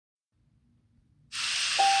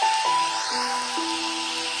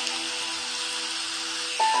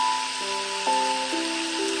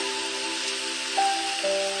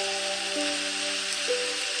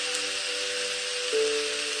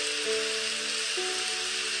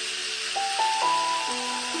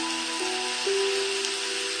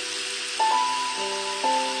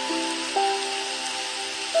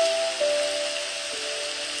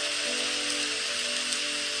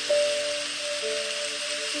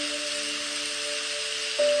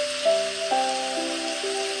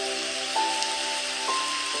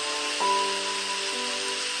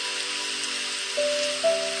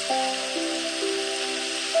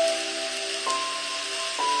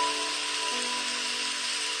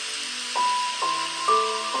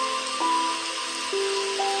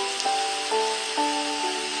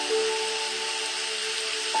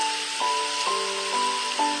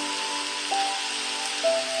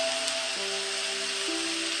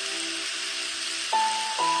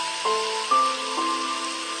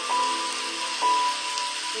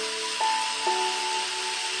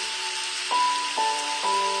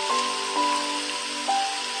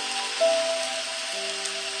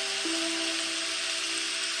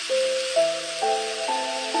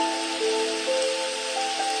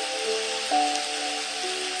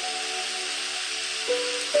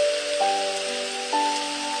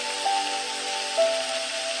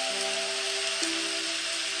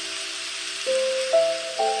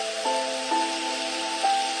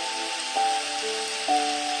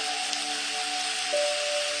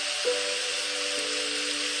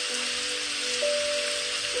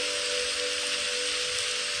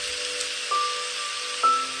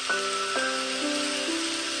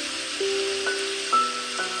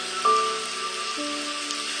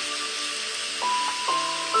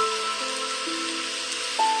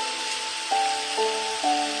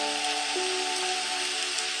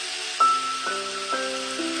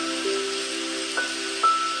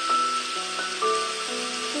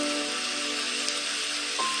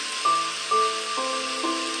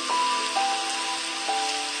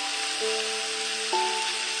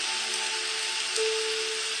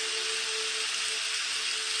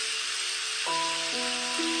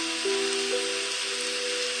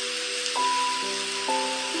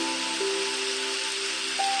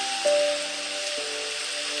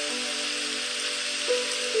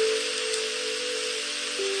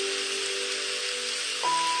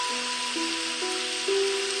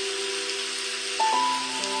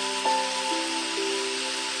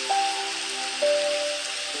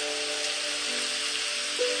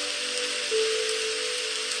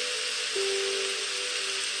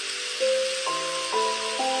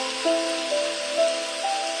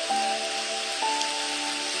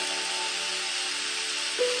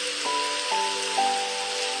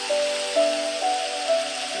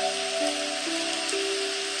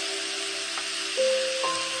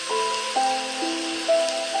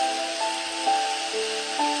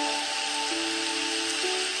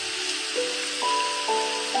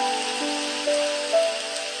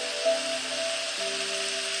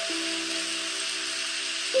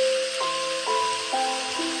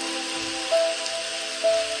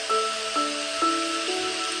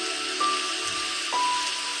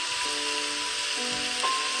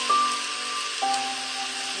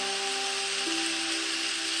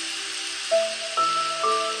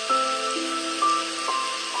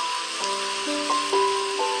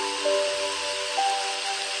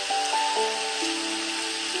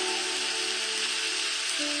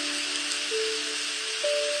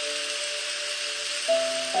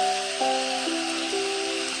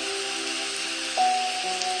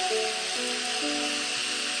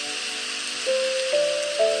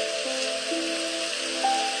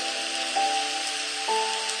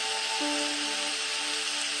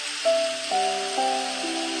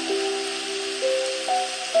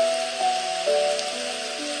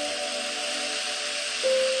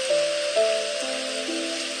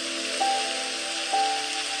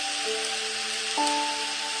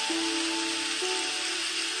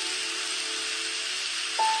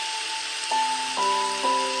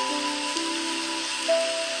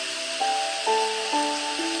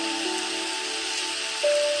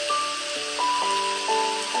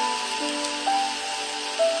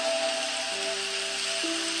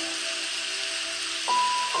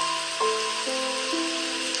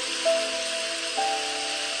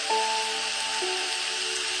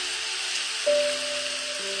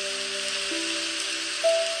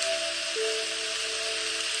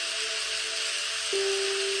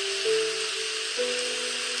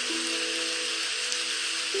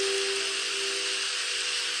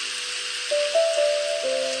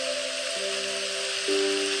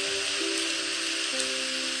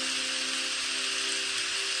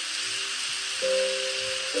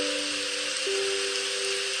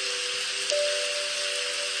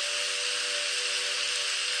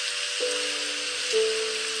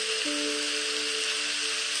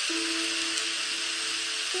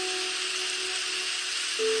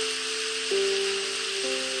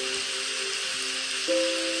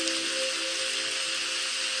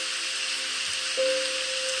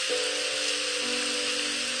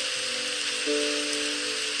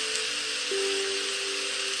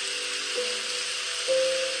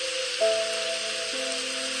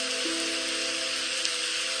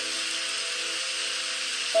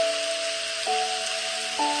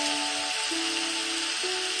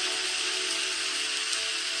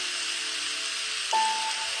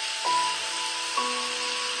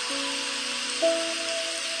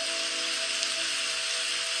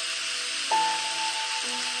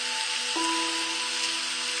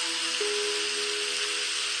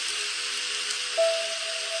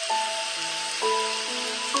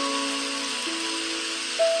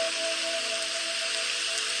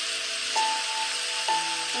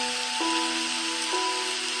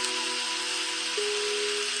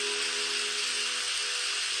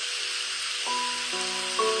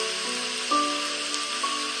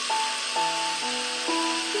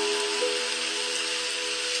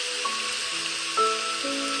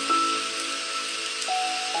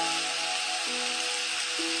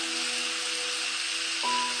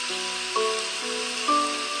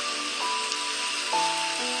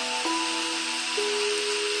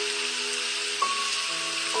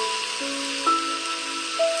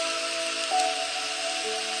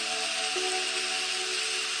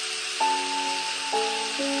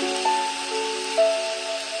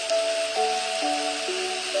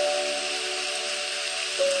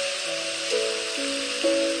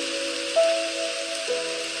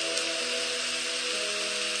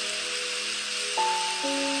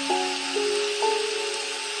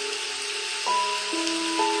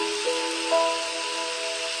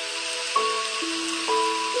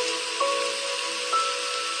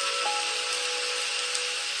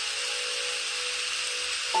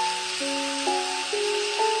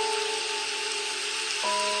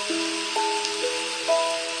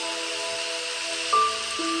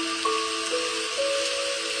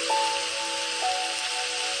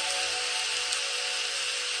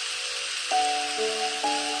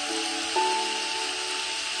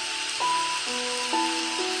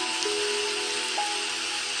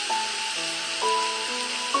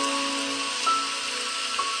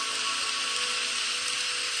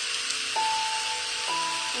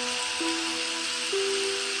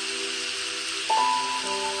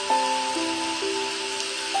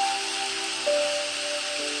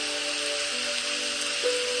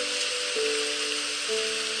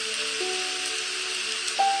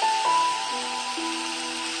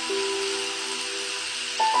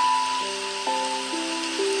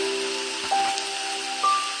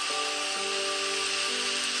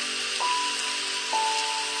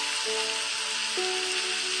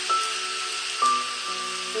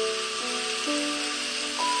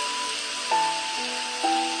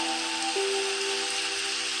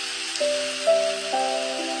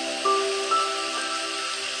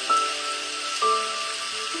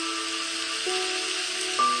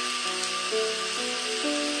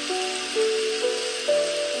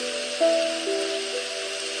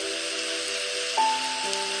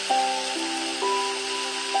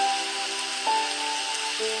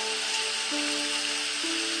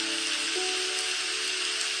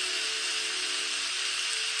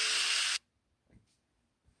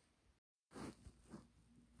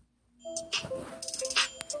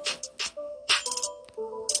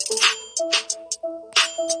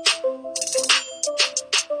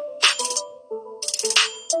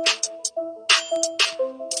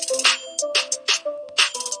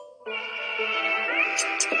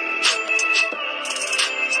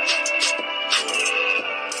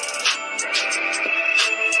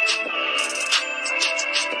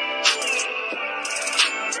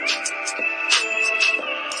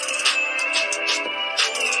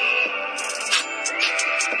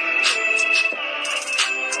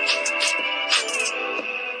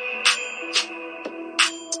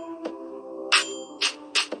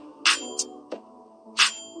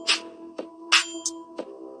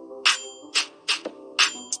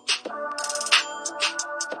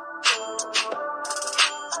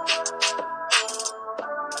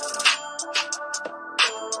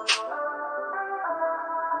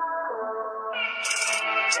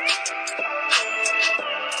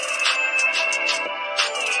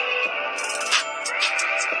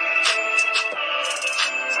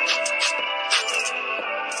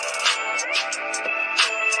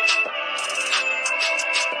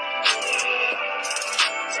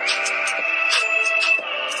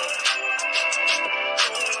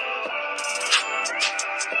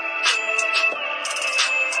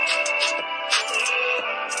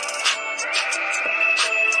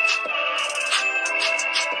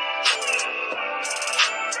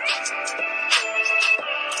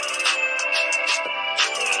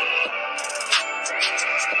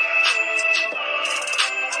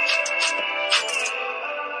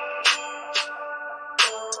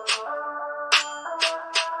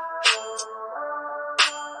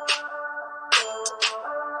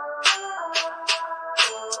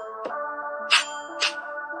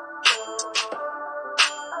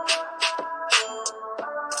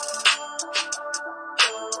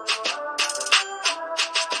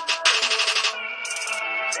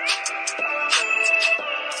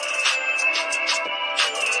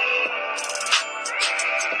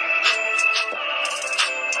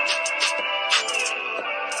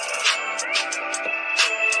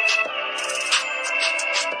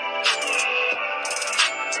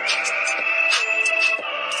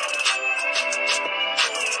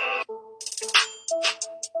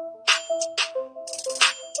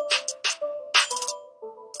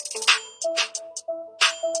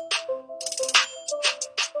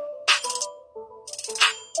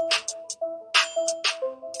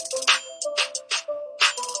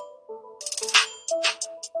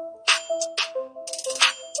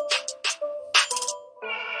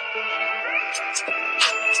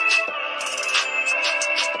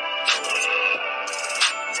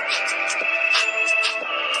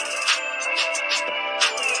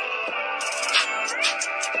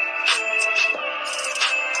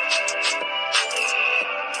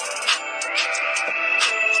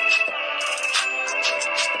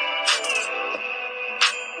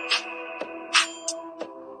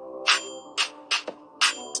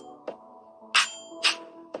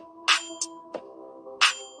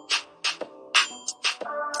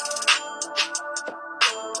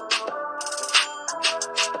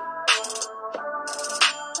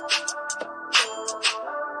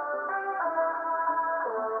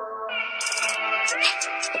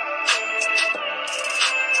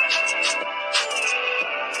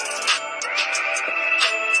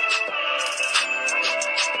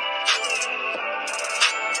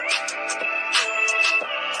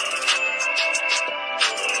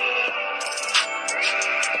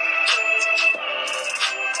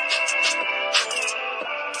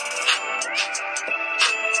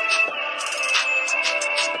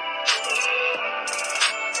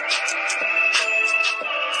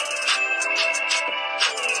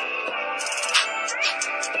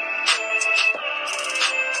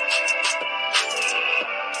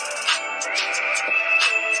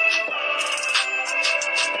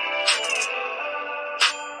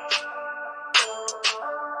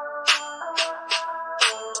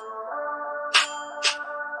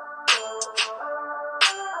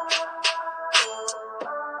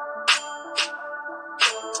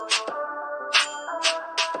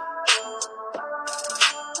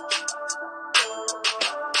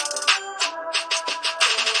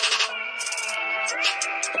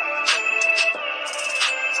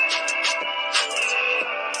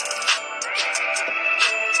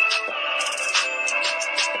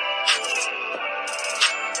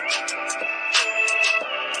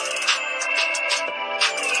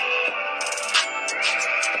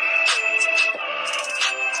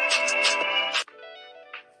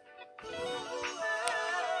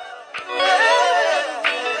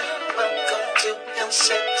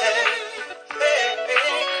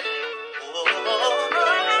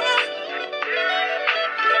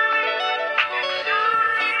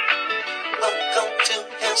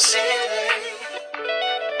city.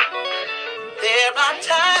 There are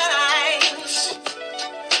times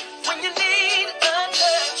when you need a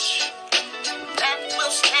touch that will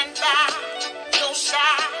stand by your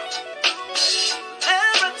side.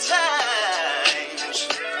 There are times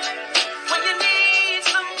when you need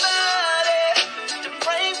somebody to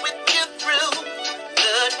pray with you through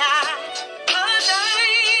the night.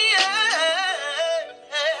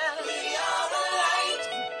 We are the light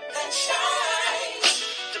that shines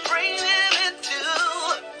to bring them into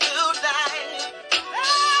light.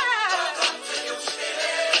 Welcome to your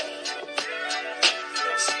city.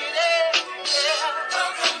 Yeah.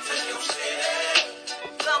 Welcome to your city.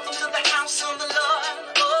 Welcome to the house of the Lord.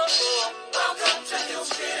 Oh, welcome to your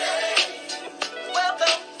city.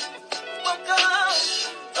 Welcome,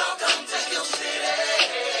 welcome to your city.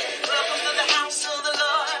 Welcome to the house of the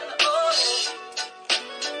Lord. Oh,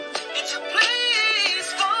 it's a place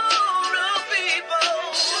for a people.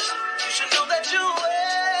 You should know that you're welcome.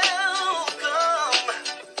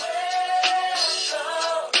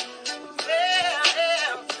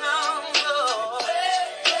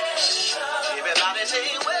 Everybody say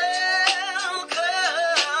welcome.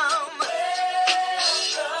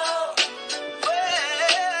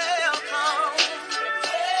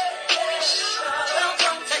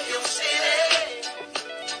 Welcome to your city.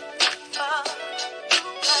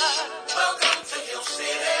 Welcome to your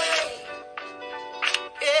city.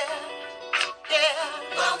 Yeah, yeah.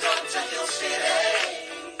 Welcome to your city.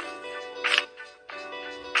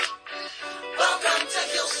 Welcome to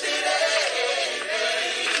your city.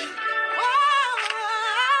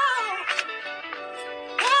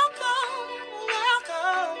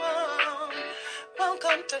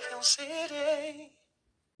 Welcome to your city.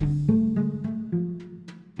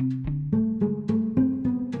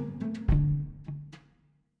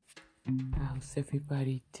 How's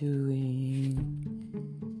everybody doing?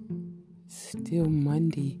 Still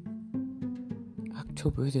Monday,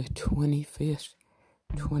 October the 25th,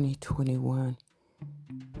 2021.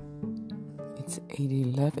 It's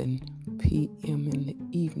 8:11 p.m. in the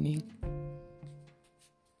evening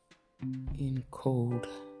in cold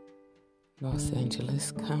Los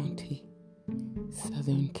Angeles County,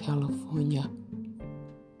 Southern California.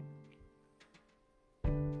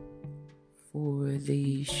 For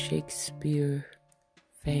the Shakespeare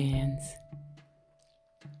fans,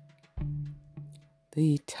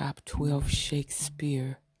 the top 12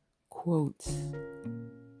 Shakespeare quotes.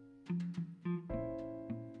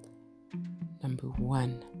 Number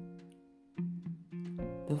 1.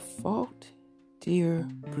 The fault, dear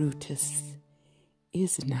Brutus,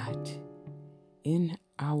 is not in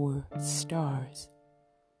our stars,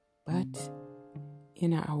 but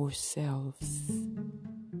in ourselves.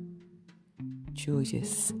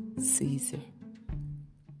 Julius Caesar.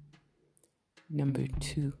 Number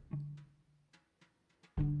 2.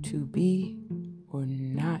 To be or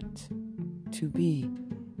not to be,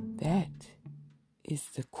 that is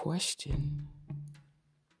the question.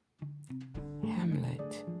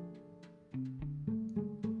 Hamlet.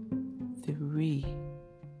 3.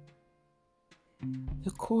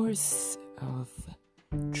 The course of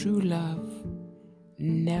true love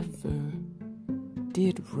never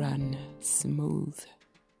did run smooth.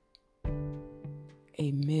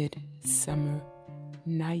 A Midsummer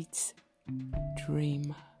Night's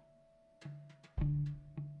Dream.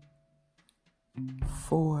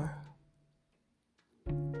 4.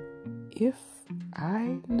 If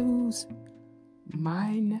I lose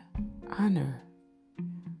mine honor,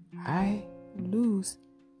 I lose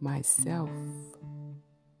myself.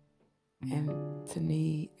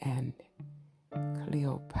 Antony and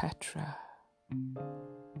Cleopatra.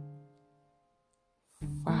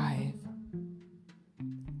 5.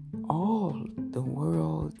 All the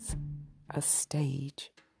world's a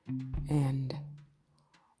stage, and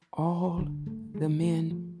all the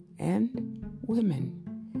men and women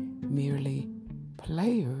merely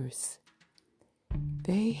players.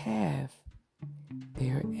 They have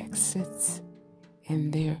their exits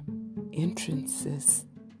and their entrances,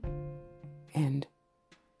 and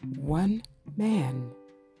one man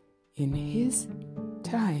in his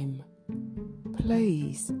time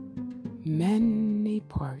plays many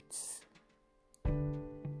parts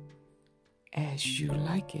as you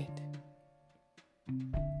like it.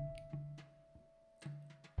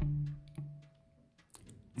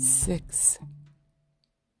 6.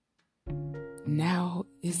 Now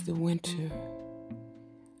is the winter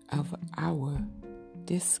of our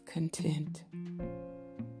discontent.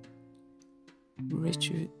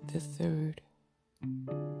 Richard III.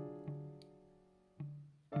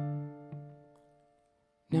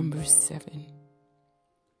 Number 7.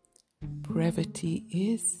 Brevity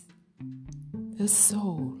is the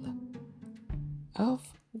soul of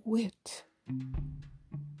wit.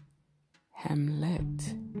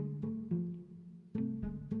 Hamlet.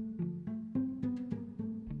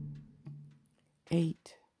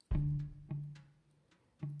 8.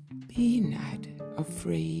 Be not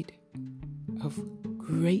afraid of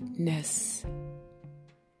greatness.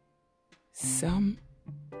 Some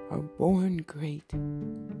are born great.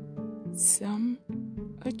 Some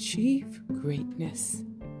achieve greatness.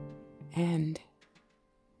 And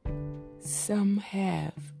some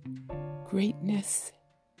have greatness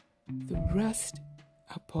thrust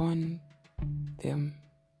upon them.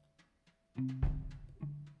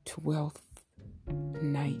 12th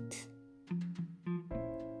night.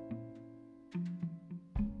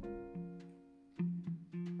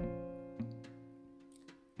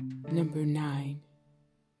 Number 9.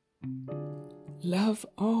 Love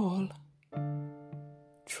all,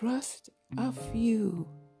 trust a few,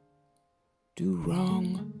 do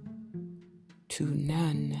wrong to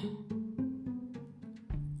none.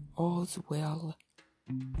 All's well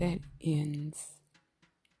that ends.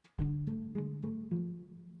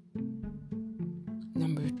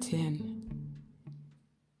 Number 10.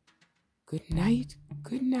 Good night,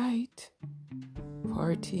 good night.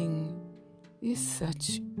 Parting is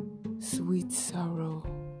such sweet sorrow.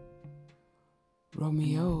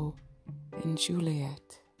 Romeo and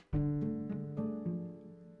Juliet.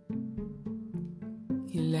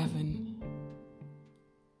 11.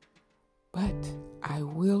 But I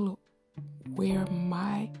will wear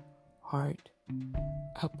my heart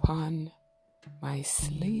upon my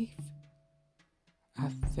sleeve,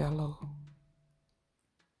 Othello.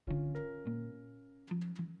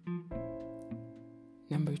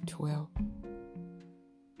 Number 12.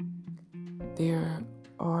 There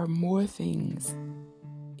are more things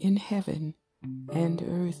in heaven and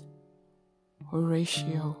earth,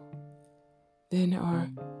 Horatio, than are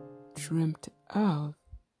dreamt of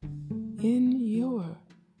in your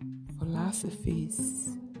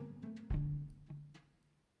philosophies,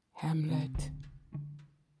 Hamlet.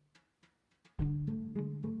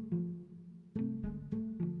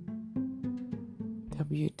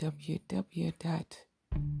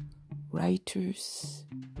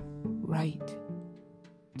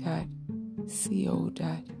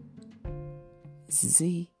 www.writerswrite.co.za.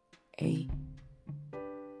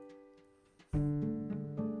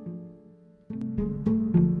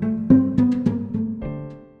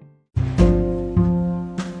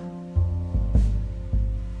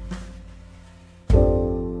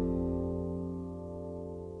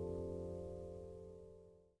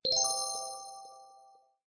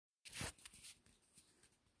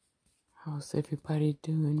 How's everybody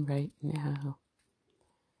doing right now?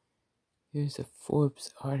 Here's a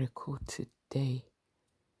Forbes article today,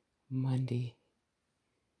 Monday,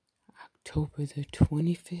 October the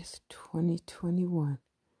 25th, 2021.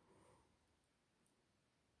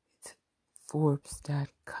 It's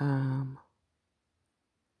Forbes.com.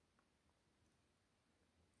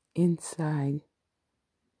 Inside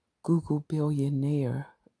Google billionaire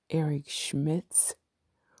Eric Schmidt's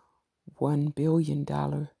 $1 billion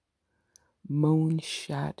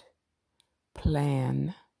moonshot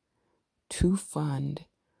plan to fund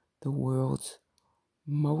the world's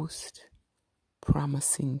most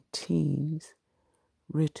promising teams,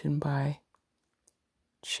 written by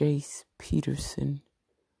Chase Peterson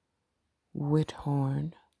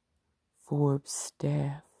Whithorn, Forbes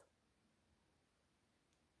staff.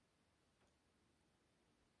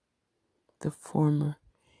 The former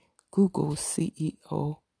Google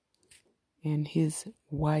CEO and his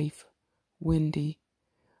wife, Wendy,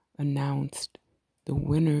 announced the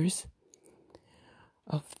winners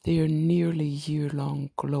of their nearly year-long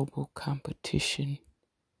global competition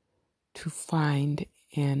to find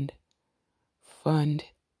and fund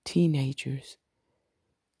teenagers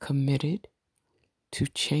committed to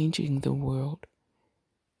changing the world.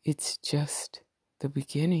 It's just the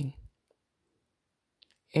beginning.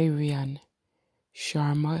 Aryan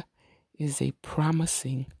Sharma is a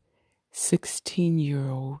promising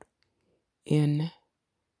 16-year-old in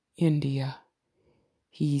India.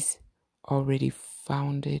 He's already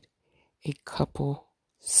founded a couple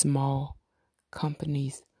small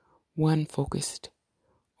companies, one focused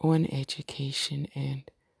on education and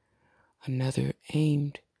another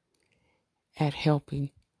aimed at helping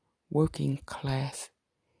working class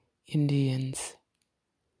Indians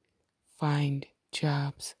find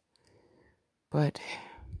jobs. But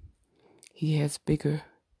he has bigger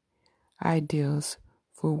ideas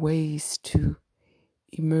for ways to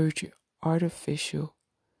emerge artificial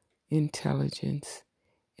intelligence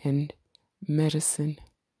and medicine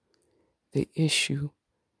the issue.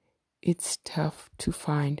 It's tough to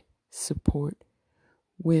find support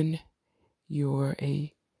when you're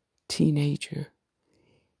a teenager.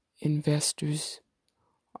 Investors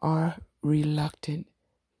are reluctant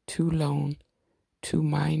to loan to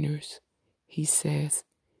minors, he says,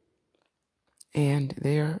 and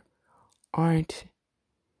there aren't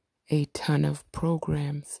a ton of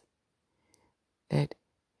programs that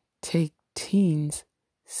take teens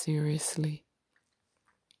seriously.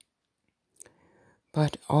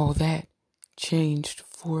 But all that changed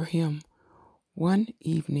for him one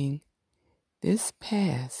evening this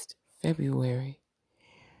past February.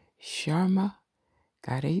 Sharma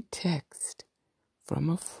got a text from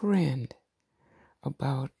a friend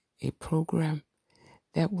about a program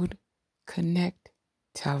that would connect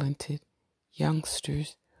talented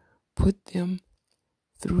youngsters, put them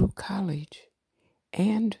through college,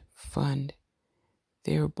 and fund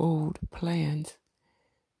their bold plans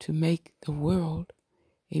to make the world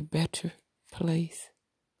a better place.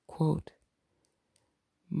 Quote,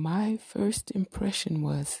 my first impression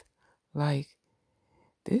was like,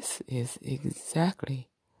 this is exactly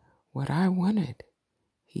what I wanted,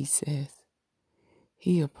 he says.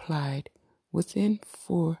 He applied within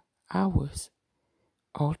 4 hours,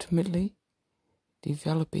 ultimately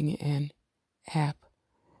developing an app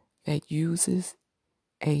that uses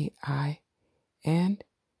AI and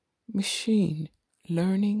machine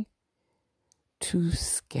learning to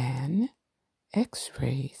scan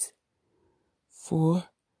X-rays for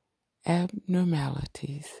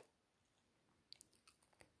abnormalities.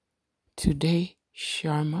 Today,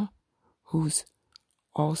 Sharma, who's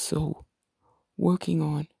also working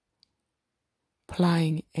on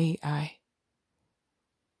applying AI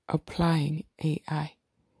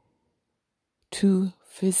to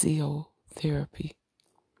physiotherapy,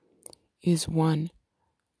 is one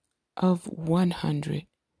of 100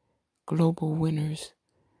 global winners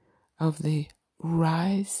of the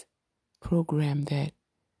RISE program that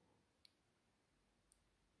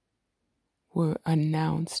were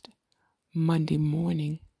announced Monday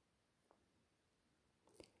morning.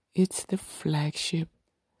 It's the flagship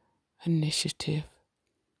initiative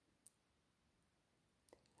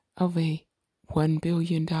of a $1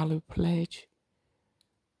 billion pledge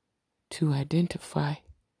to identify,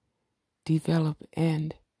 develop,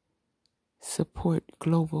 and support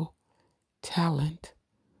global talent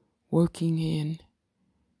working in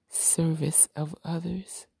service of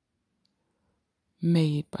others,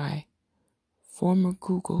 made by former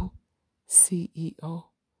Google CEO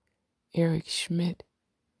Eric Schmidt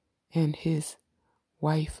and his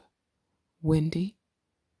wife Wendy,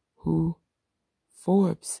 who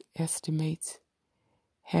Forbes estimates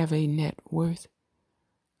have a net worth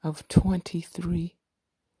of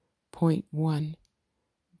 $23.1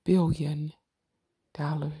 billion.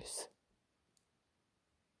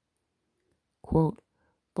 Quote,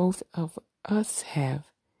 both of us have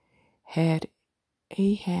had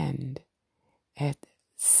a hand at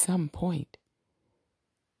some point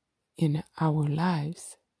in our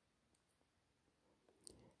lives.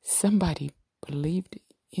 Somebody believed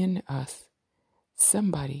in us.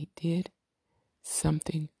 Somebody did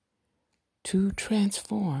something to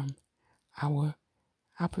transform our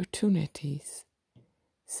opportunities,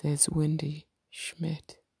 says Wendy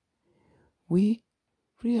Schmidt. We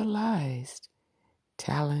realized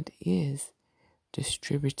talent is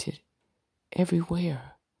distributed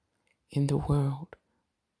everywhere in the world,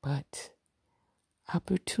 but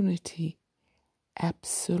opportunity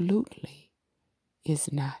absolutely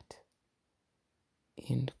is not.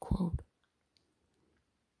 End quote.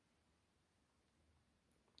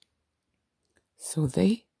 So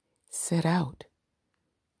they set out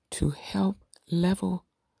to help level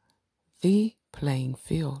the playing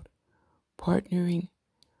field, partnering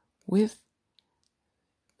with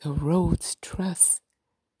the Rhodes Trust,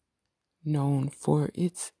 known for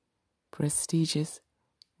its prestigious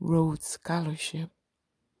Rhodes Scholarship,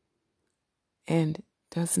 and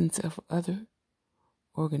dozens of other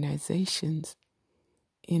organizations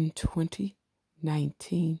in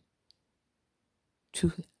 2019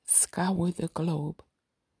 to scour the globe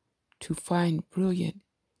to find brilliant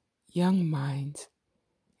young minds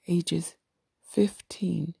ages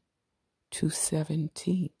 15 to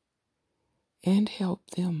 17 and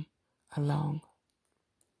help them along.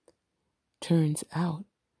 Turns out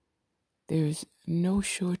there's no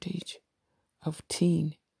shortage of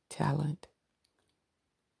teen talent.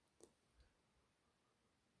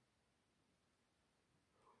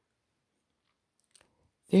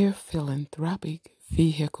 Their philanthropic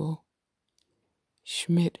vehicle,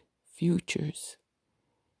 Schmidt Futures,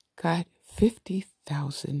 got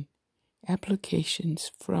 50,000 applications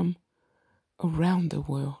from around the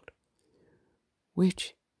world,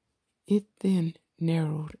 which it then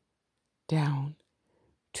narrowed down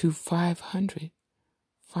to 500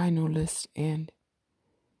 finalists, and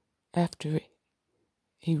after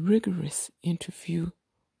a rigorous interview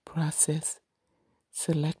process,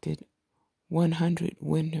 selected 100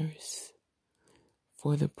 winners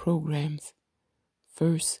for the program's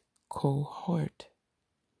first cohort.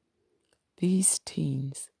 These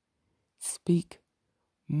teens speak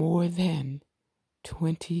more than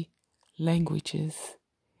 20 languages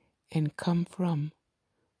and come from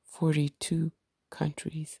 42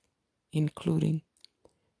 countries, including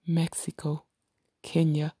Mexico,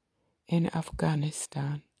 Kenya, and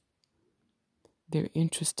Afghanistan. They're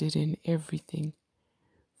interested in everything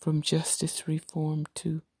from justice reform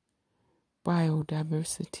to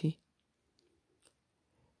biodiversity.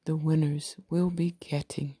 The winners will be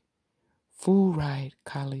getting full ride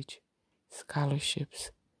college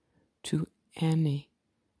scholarships to any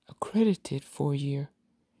accredited 4-year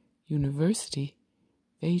university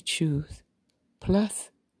they choose, plus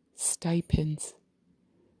stipends,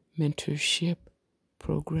 mentorship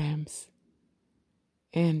programs,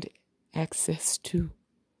 and access to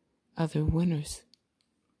other winners.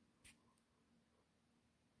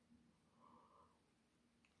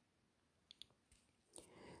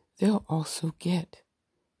 They'll also get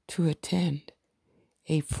to attend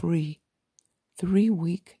a free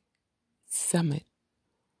 3-week summit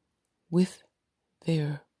with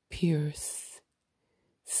their peers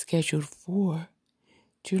scheduled for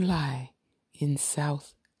July in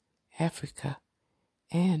South Africa,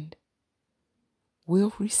 and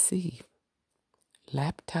will receive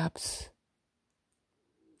laptops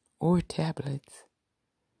or tablets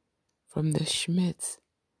from the Schmidts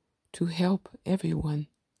to help everyone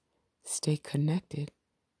stay connected.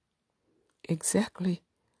 Exactly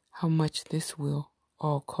how much this will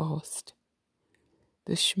all cost,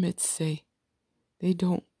 the Schmidts say they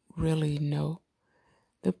don't really know.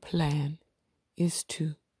 The plan is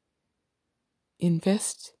to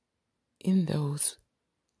invest in those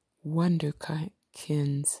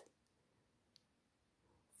wonderkins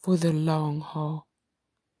for the long haul.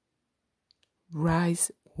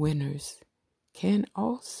 RISE winners can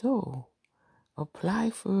also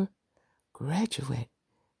apply for graduate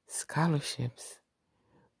scholarships,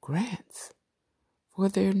 grants for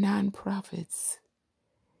their nonprofits,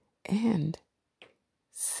 and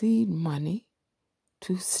seed money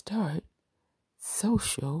to start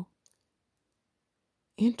social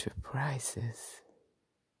enterprises.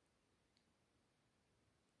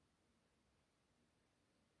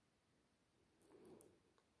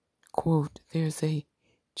 Quote, there's a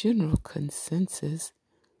general consensus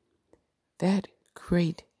that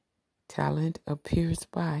great talent appears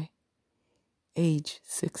by age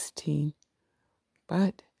 16,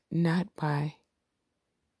 but not by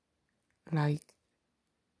like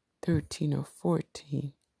 13 or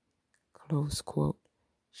 14, close quote,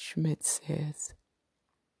 Schmidt says.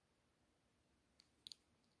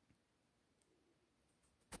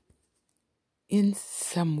 In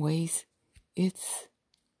some ways, it's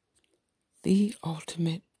the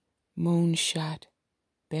ultimate moonshot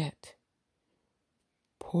bet,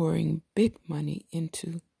 pouring big money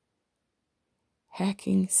into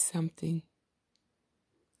hacking something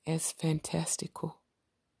as fantastical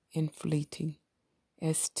and fleeting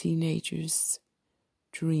as teenagers'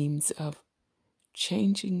 dreams of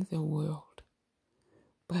changing the world.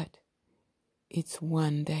 But it's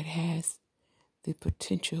one that has the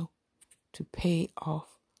potential to pay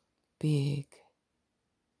off big.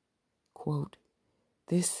 Quote,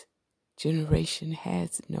 this generation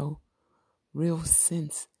has no real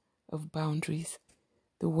sense of boundaries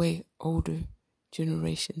the way older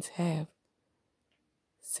generations have,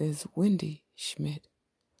 says Wendy Schmidt.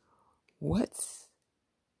 What's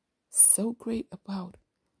so great about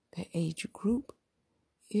the age group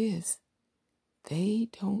is they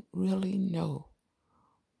don't really know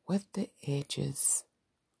what the edges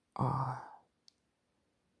are.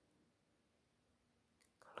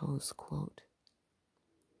 Close quote.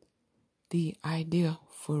 The idea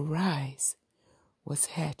for RISE was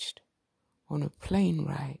hatched on a plane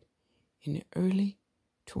ride in early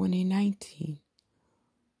 2019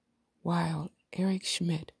 while Eric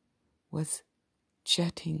Schmidt was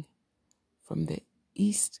jetting from the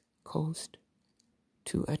East Coast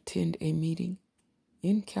to attend a meeting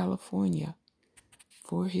in California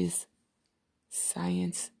for his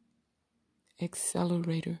Science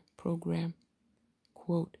Accelerator program.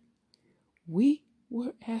 Quote, we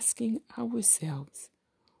were asking ourselves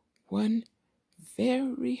one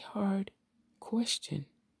very hard question,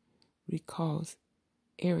 recalls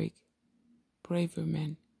Eric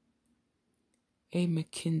Braverman. a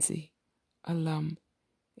McKinsey alum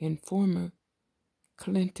and former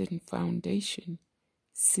Clinton Foundation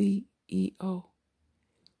CEO,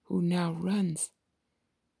 who now runs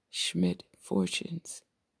Schmidt Fortunes.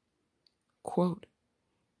 Quote,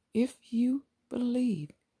 if you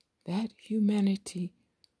believe that humanity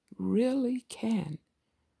really can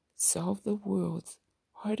solve the world's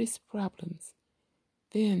hardest problems,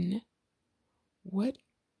 then what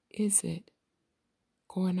is it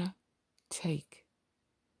gonna take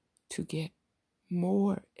to get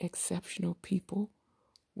more exceptional people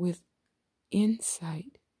with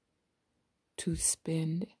insight to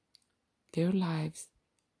spend their lives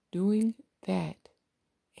doing that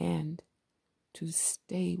and to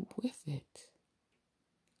stay with it?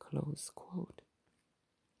 Close quote.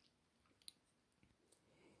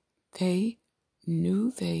 They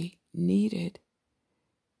knew they needed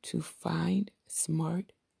to find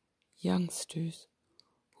smart youngsters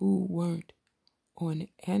who weren't on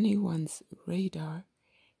anyone's radar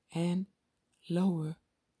and lower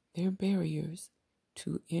their barriers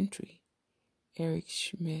to entry. Eric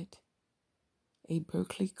Schmidt, a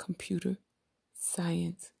Berkeley computer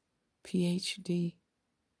science PhD,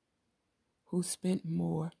 who spent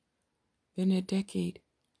more than a decade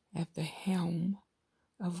at the helm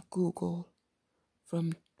of Google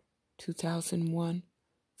from 2001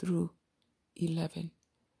 through 11,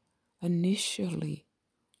 initially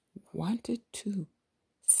wanted to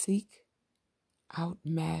seek out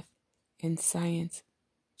math and science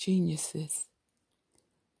geniuses.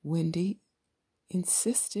 Wendy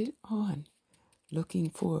insisted on looking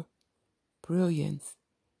for brilliance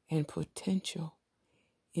and potential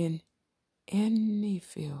in any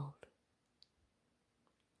field.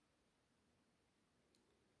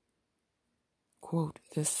 Quote,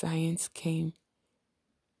 the science came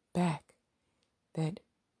back that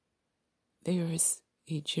there is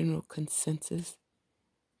a general consensus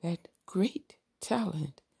that great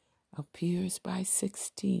talent appears by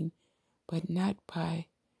 16, but not by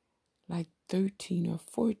like 13 or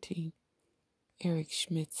 14, Eric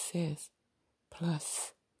Schmidt says.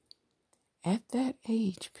 Plus, at that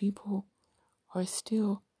age, people are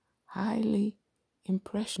still highly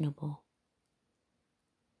impressionable.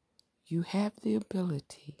 You have the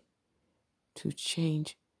ability to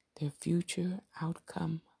change their future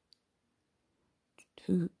outcome.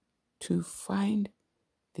 To find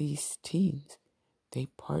these teens, they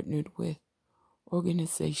partnered with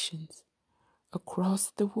organizations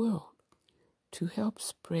across the world to help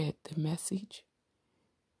spread the message.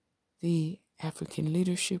 The African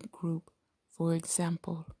Leadership Group, for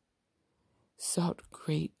example, sought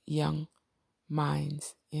great young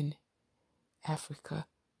minds in Africa.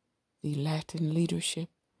 The Latin Leadership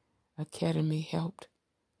Academy helped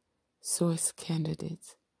source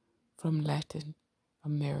candidates from Latin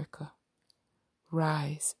America.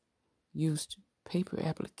 RISE used paper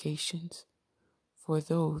applications for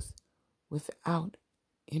those without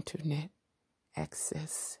internet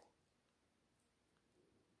access.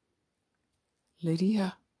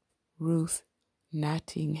 Lydia Ruth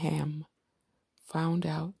Nottingham found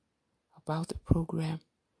out about the program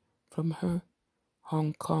from her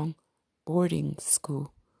Hong Kong boarding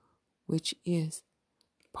school, which is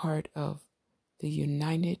part of the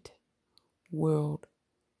United World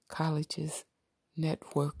Colleges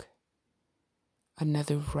Network,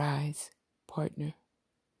 another RISE partner.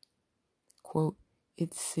 Quote,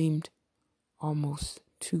 it seemed almost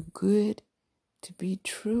too good to be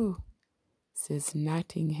true, says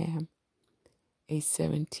Nottingham, a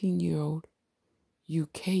 17-year-old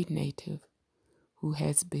UK native who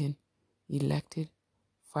has been elected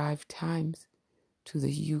 5 times to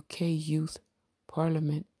the UK Youth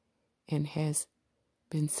Parliament and has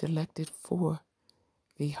been selected for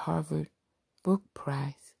the Harvard Book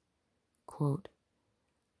Prize. Quote,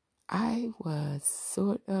 I was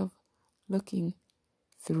sort of looking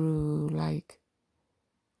through like,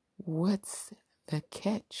 what's the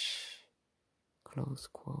catch? Close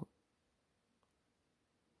quote.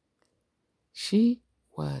 She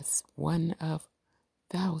was one of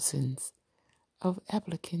thousands of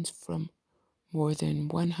applicants from more than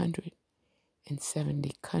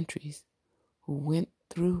 170 countries who went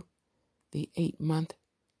through the 8-month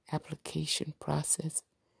application process,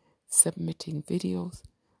 submitting videos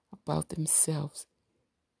about themselves,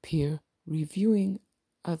 peer reviewing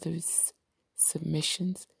others'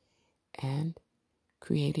 submissions, and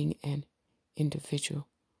creating an individual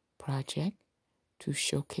project to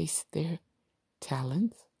showcase their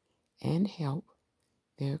talents and help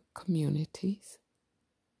their communities.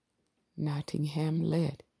 Nottingham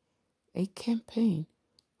led a campaign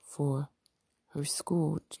for her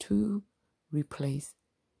school to replace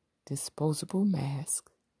disposable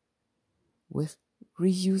masks with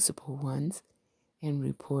reusable ones and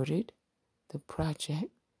reported the project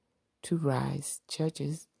to Rise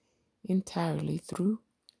judges entirely through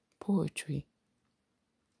poetry.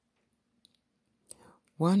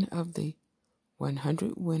 One of the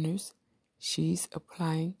 100 winners, she's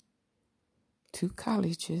applying to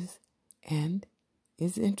colleges and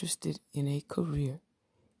is interested in a career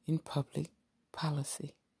in public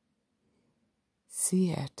policy.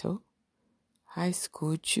 Seattle High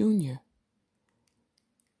School junior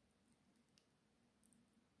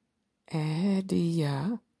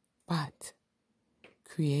Adia Bhatt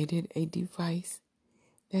created a device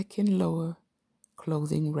that can lower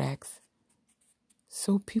clothing racks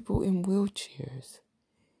so people in wheelchairs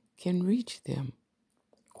can reach them.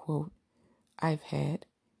 Quote, I've had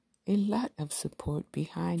a lot of support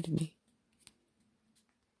behind me,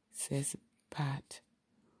 says Bhatt,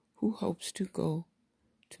 who hopes to go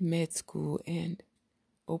to med school and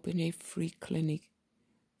open a free clinic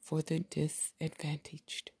for the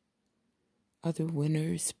disadvantaged. Other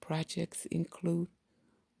winners' projects include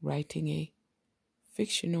writing a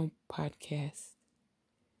fictional podcast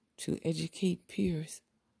to educate peers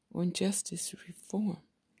on justice reform,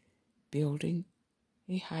 building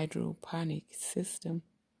a hydroponic system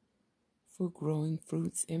for growing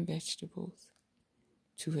fruits and vegetables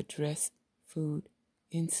to address food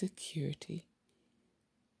insecurity,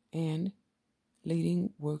 and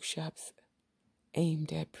leading workshops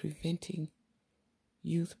aimed at preventing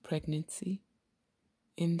youth pregnancy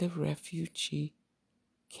in the refugee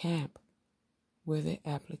camp where the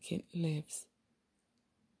applicant lives.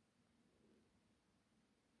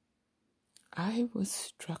 I was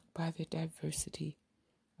struck by the diversity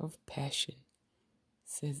of passion,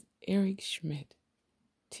 says Eric Schmidt.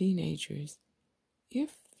 Teenagers,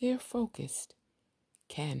 if they're focused,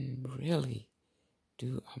 can really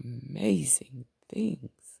do amazing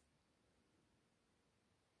things.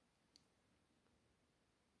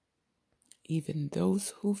 Even those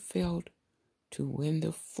who failed to win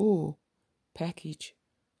the full package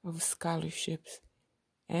of scholarships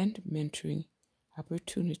and mentoring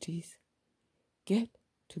opportunities get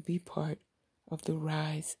to be part of the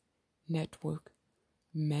RISE network.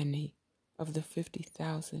 Many of the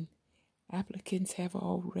 50,000 applicants have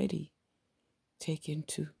already taken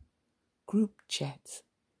to group chats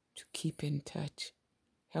to keep in touch,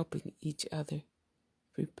 helping each other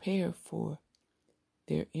prepare for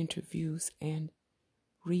their interviews and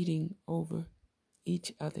reading over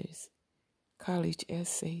each other's college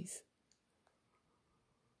essays.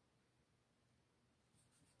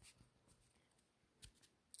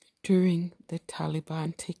 During the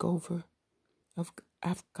Taliban takeover of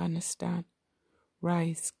Afghanistan,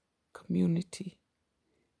 RISE community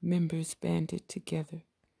members banded together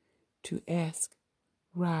to ask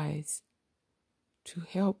RISE to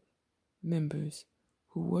help members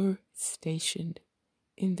who were stationed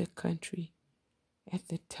in the country at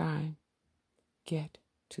the time get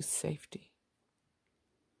to safety.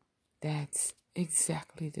 That's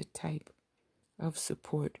exactly the type of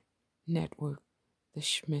support network the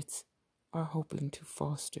Schmidts are hoping to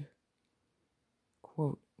foster.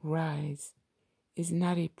 Quote, RISE is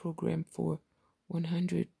not a program for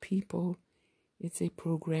 100 people. It's a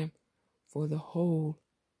program for the whole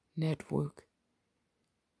network,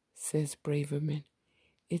 says Braverman.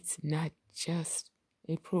 It's not just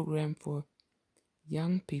a program for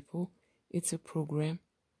young people. It's a program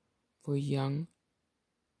for young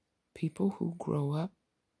people who grow up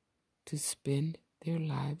to spend their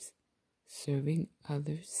lives serving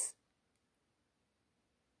others.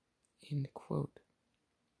 End quote.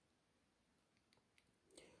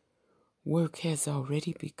 Work has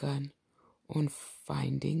already begun on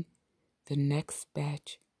finding the next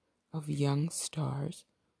batch of young stars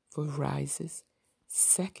for RISE's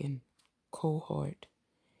second cohort.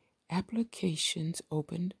 Applications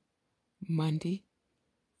opened Monday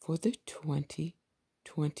for the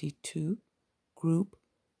 2022 group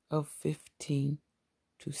of 15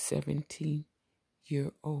 to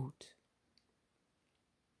 17-year-olds.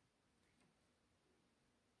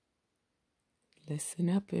 Listen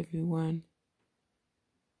up, everyone.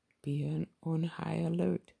 Be on high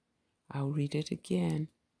alert. I'll read it again.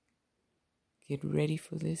 Get ready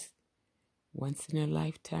for this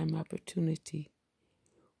once-in-a-lifetime opportunity.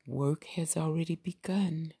 Work has already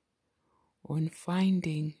begun on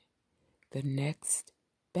finding the next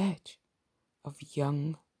batch of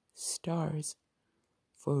young stars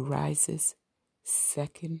for RISE's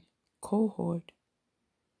second cohort.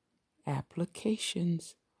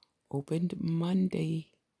 Applications opened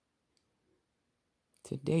Monday.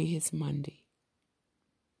 Today is Monday.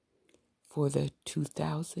 for the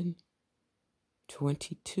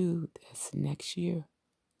 2022, that's next year,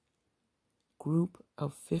 group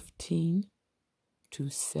of 15 to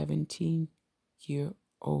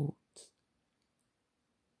 17-year-olds.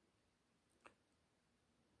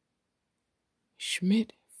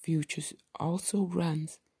 Schmidt Futures also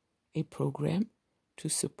runs a program to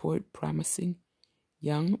support promising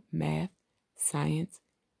young math, science,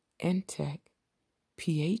 and tech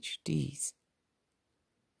PhDs,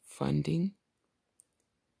 funding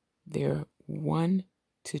their 1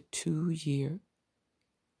 to 2 year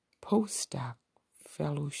postdoc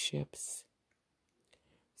fellowships,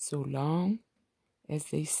 so long as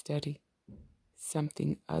they study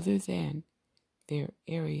something other than their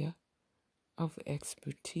area of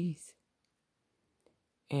expertise.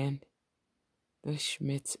 And the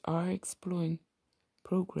Schmidts are exploring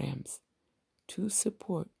programs to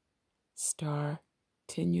support STAR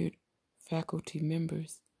tenured faculty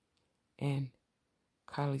members and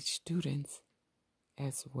college students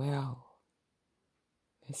as well.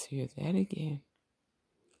 Let's hear that again.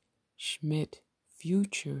 Schmidt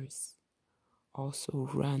Futures also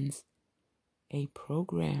runs a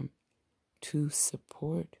program to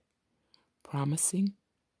support promising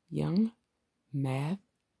young math,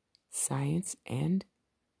 science, and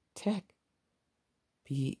tech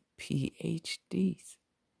PhDs,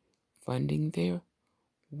 funding their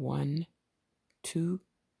 1 to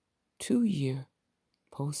 2 year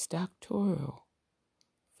postdoctoral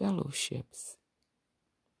fellowships,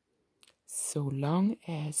 so long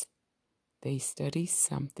as they study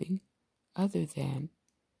something other than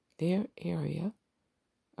their area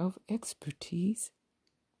of expertise.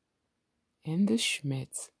 And the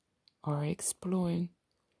Schmidts are exploring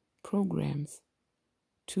programs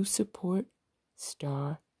to support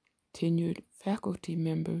STAR tenured faculty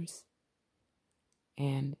members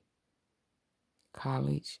and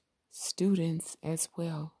college students as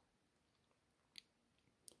well.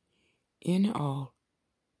 In all,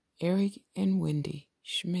 Eric and Wendy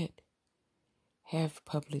Schmidt have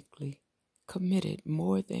publicly committed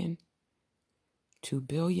more than $2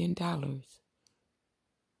 billion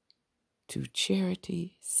to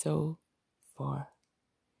charity so far,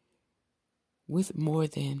 with more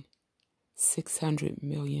than $600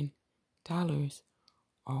 million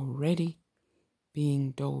already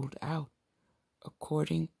being doled out,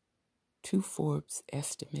 according to Forbes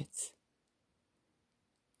estimates.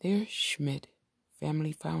 Their Schmidt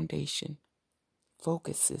Family Foundation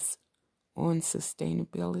focuses on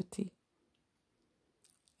sustainability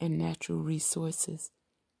and natural resources,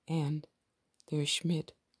 and their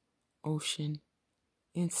Schmidt Ocean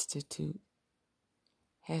Institute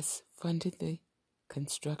has funded the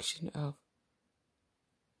construction of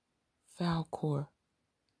Falkor,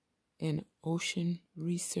 an ocean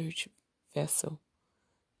research vessel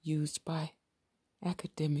used by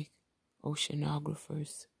academic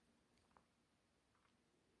oceanographers.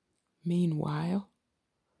 Meanwhile,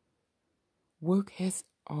 work has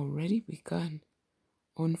already begun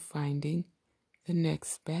on finding the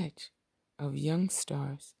next batch of young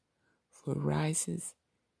stars for RISE's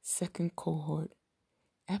second cohort.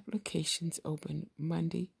 Applications open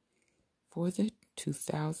Monday for the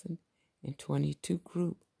 2022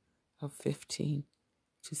 group of 15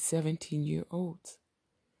 to 17-year-olds.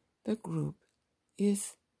 The group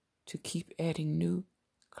is to keep adding new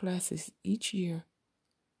classes each year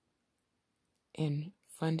and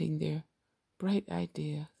funding their bright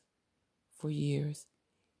ideas for years.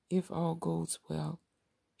 If all goes well,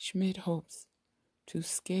 Schmidt hopes to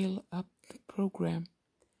scale up the program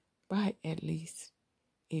by at least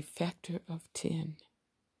a factor of 10.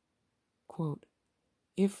 Quote,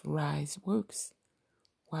 if RISE works,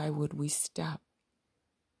 why would we stop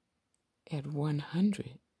at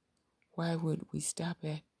 100? Why would we stop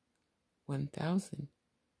at 1,000?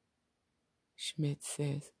 Schmidt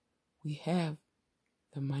says, we have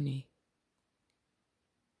the money.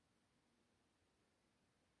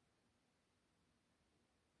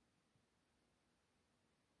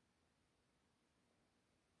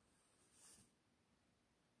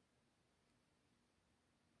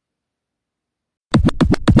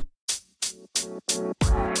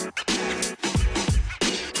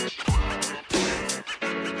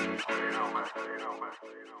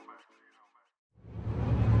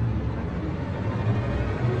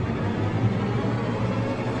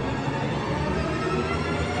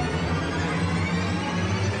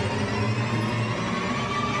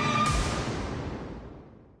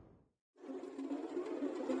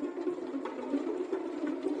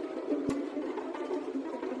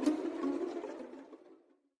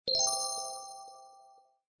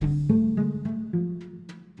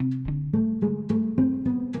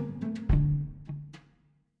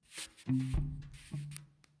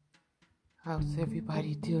 How's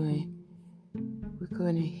everybody doing? We're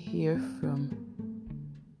going to hear from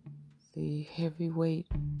the heavyweight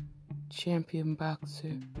champion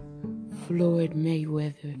boxer Floyd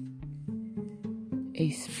Mayweather, a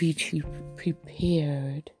speech he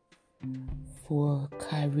prepared for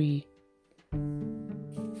Kyrie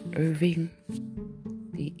Irving,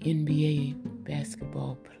 the NBA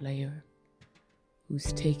basketball player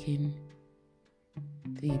who's taken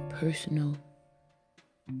the personal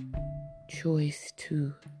choice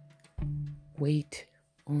to wait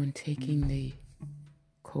on taking the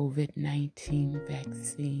COVID-19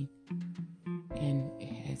 vaccine and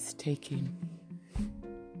has taken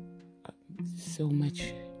so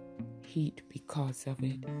much heat because of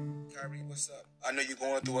it. Kyrie, what's up? I know you're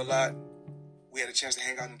going through a lot. We had a chance to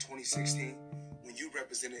hang out in 2016 when you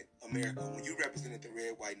represented America, when you represented the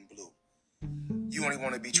red, white, and blue. You only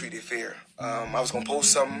want to be treated fair. I was going to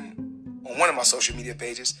post something on one of my social media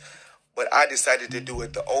pages, but I decided to do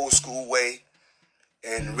it the old school way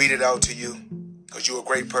and read it out to you because you're a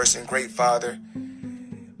great person, great father,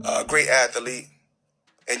 great athlete,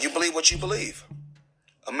 and you believe what you believe.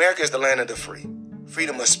 America is the land of the free.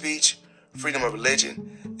 Freedom of speech, freedom of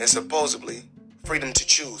religion, and supposedly freedom to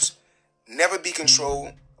choose. Never be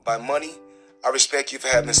controlled by money. I respect you for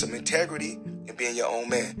having some integrity and being your own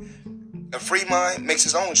man. A free mind makes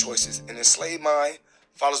his own choices. An enslaved mind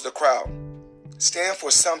follows the crowd. Stand for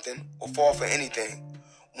something or fall for anything.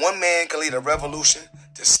 One man can lead a revolution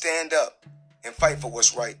to stand up and fight for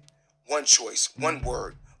what's right. One choice, one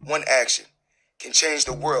word, one action can change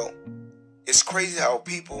the world. It's crazy how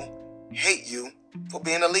people hate you for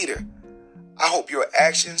being a leader. I hope your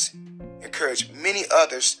actions encourage many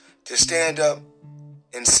others to stand up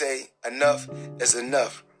and say enough is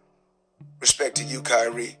enough. Respect to you,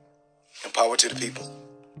 Kyrie, and power to the people.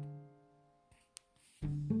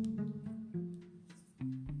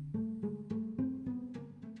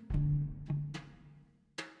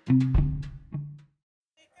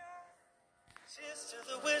 Cheers to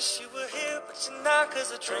the wish you were here, but you're not, 'cause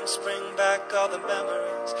the drinks bring back all the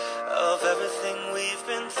memories of everything we've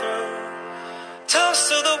been through. Toast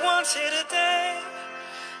to the ones here today.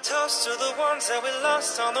 Toast to the ones that we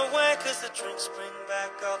lost on the way, 'cause the drinks bring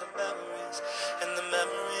back all the memories, and the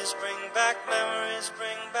memories bring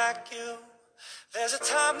back you. There's a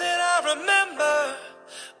time that I remember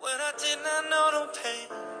when I did not know no pain,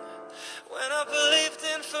 when I believed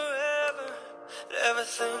in forever, that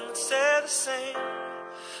everything would stay the same.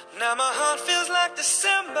 Now my heart feels like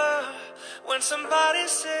December when somebody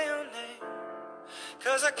say your name,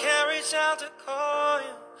 'cause I can't reach out to call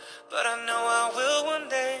you, but I know I will one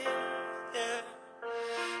day, yeah.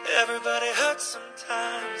 Everybody hurts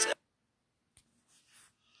sometimes.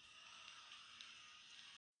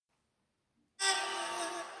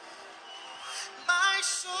 My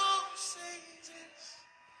soul says yes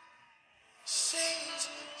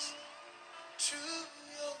to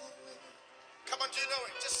your will. Come on, you know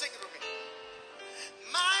it. Just sing it with me.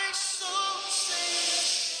 My soul says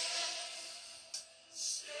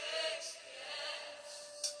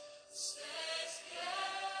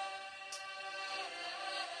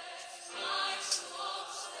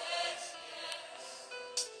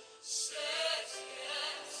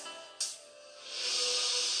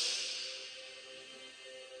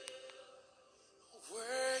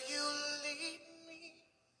where you lead me,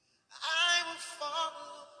 I will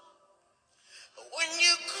follow. When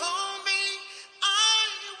you call me, I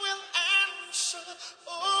will answer.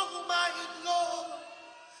 Oh my Lord,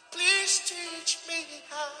 please teach me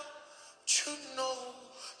how to know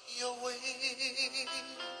your ways.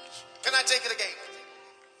 Can I take it again?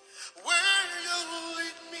 Where you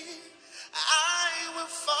lead me, I will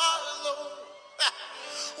follow.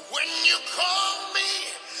 When you call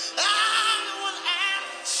me, I will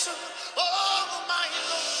answer. Oh my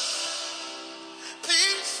Lord,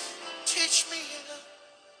 please teach me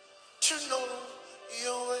to know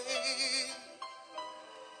your way.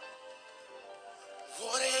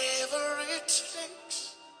 Whatever it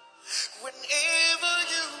takes, whenever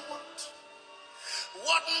you want,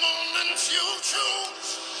 what moments you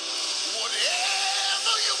choose,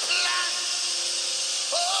 whatever you plan.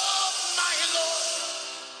 Oh my Lord,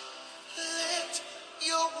 let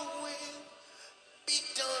your will be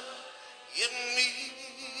done in me.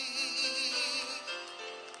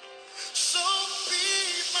 So be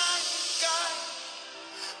my guide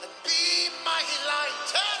and be my light.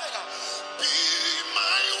 Be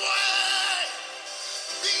my way,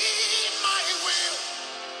 be my will.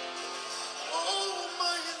 Oh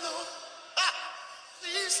my Lord,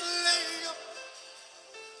 please lay up.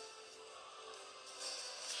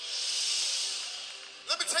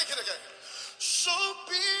 Let me take it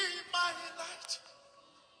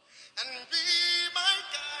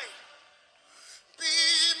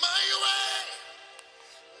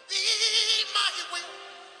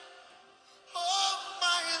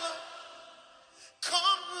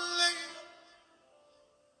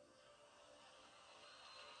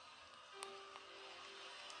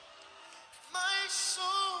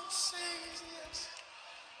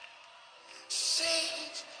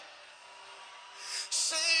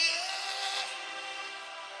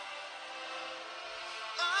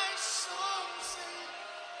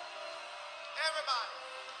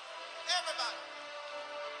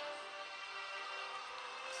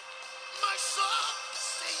My soul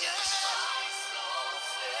say yes. My soul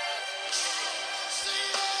says yes. Say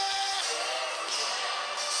yes.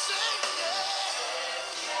 Say yes.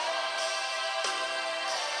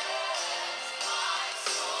 My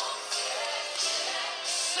soul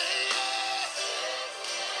says yes. Say yes.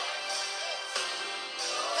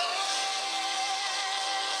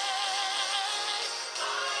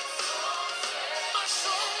 My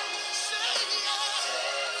soul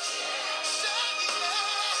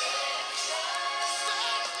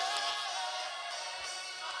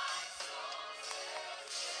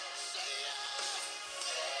say yes.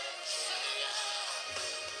 Say yes.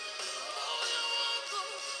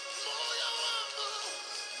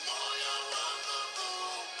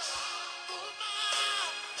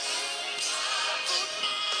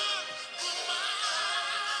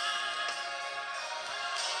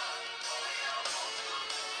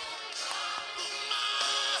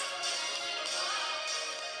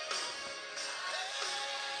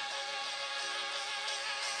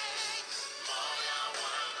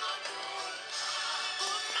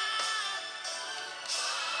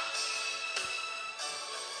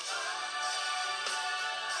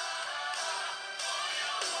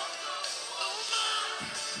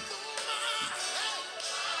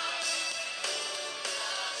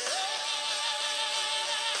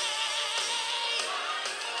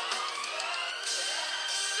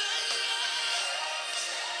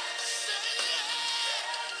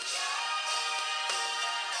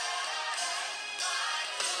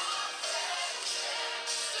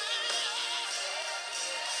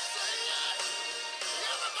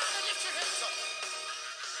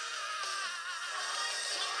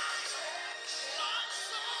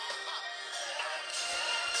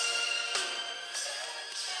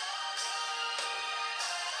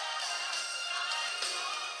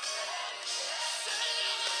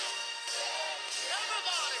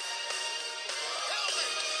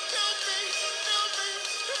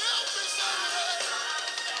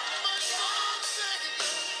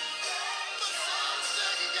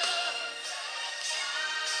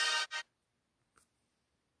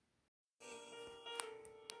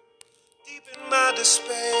 Deep in my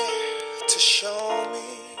despair, to show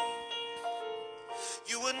me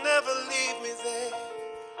you would never leave me there.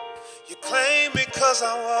 You claim because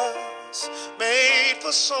I was made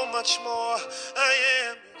for so much more. I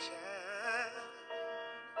am your child,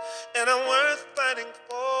 and I'm worth fighting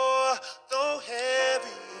for. Though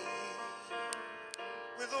heavy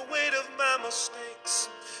with the weight of my mistakes,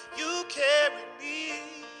 you carry me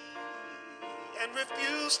and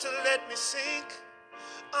refuse to let me sink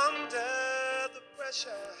under the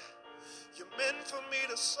pressure. You meant for me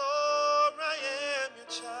to soar. I am your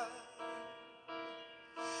child,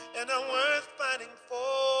 and I'm worth fighting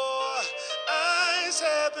for. Eyes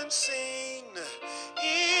haven't seen,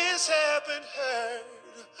 ears haven't heard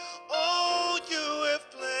all you have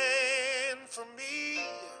planned for me,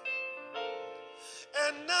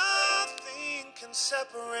 and nothing can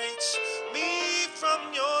separate me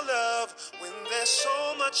from your love when there's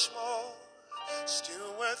so much more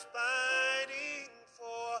still worth fighting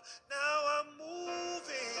for. Now I'm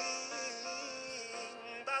moving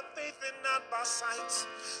by faith and not by sight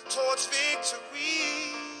towards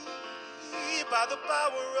victory. By the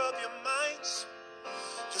power of your might,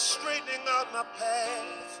 you're straightening out my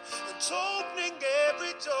path and opening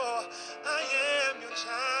every door. I am your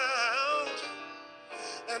child,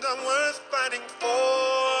 and I'm worth fighting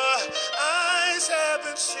for. Eyes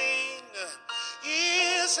haven't seen,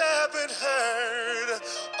 ears haven't heard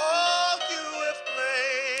all you have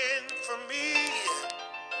planned for me,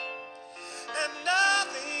 and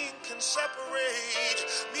nothing can separate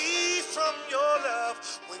me from your love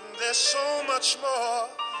when there's so much more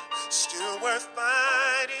still worth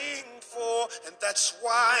fighting for. And that's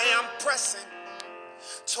why I'm pressing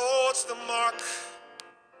towards the mark,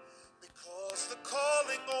 because the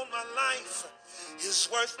calling on my life is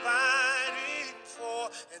worth fighting for.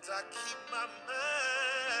 And I keep my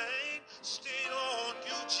mind stayed on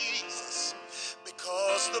you, Jesus,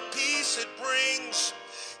 because the peace it brings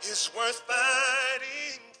is worth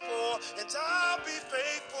fighting for. And I'll be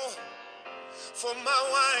faithful for my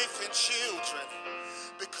wife and children,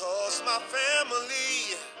 because my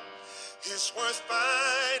family is worth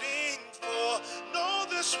fighting for. No,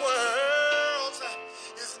 this world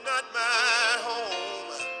is not my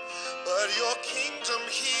home, but your kingdom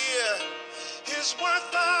here is worth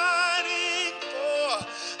fighting for.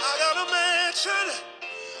 I got a mansion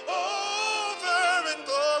over in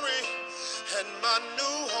glory, and my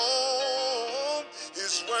new home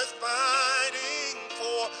is worth fighting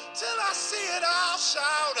for. Till I see it, I'll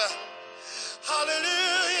shout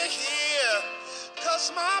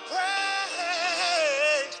my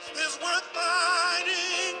praise is worth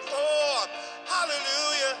fighting for.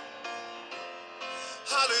 Hallelujah,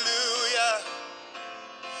 hallelujah,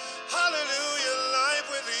 hallelujah. Life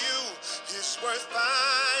with you is worth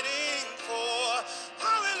fighting for.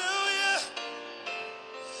 Hallelujah,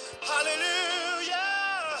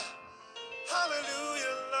 hallelujah,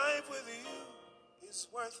 hallelujah. Life with you is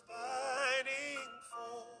worth fighting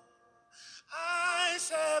for. Eyes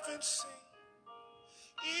haven't seen,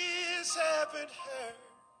 ears haven't heard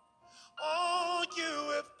all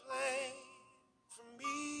you have planned for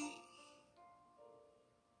me.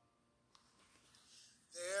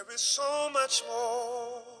 There is so much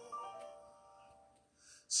more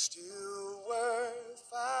still worth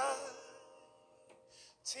fighting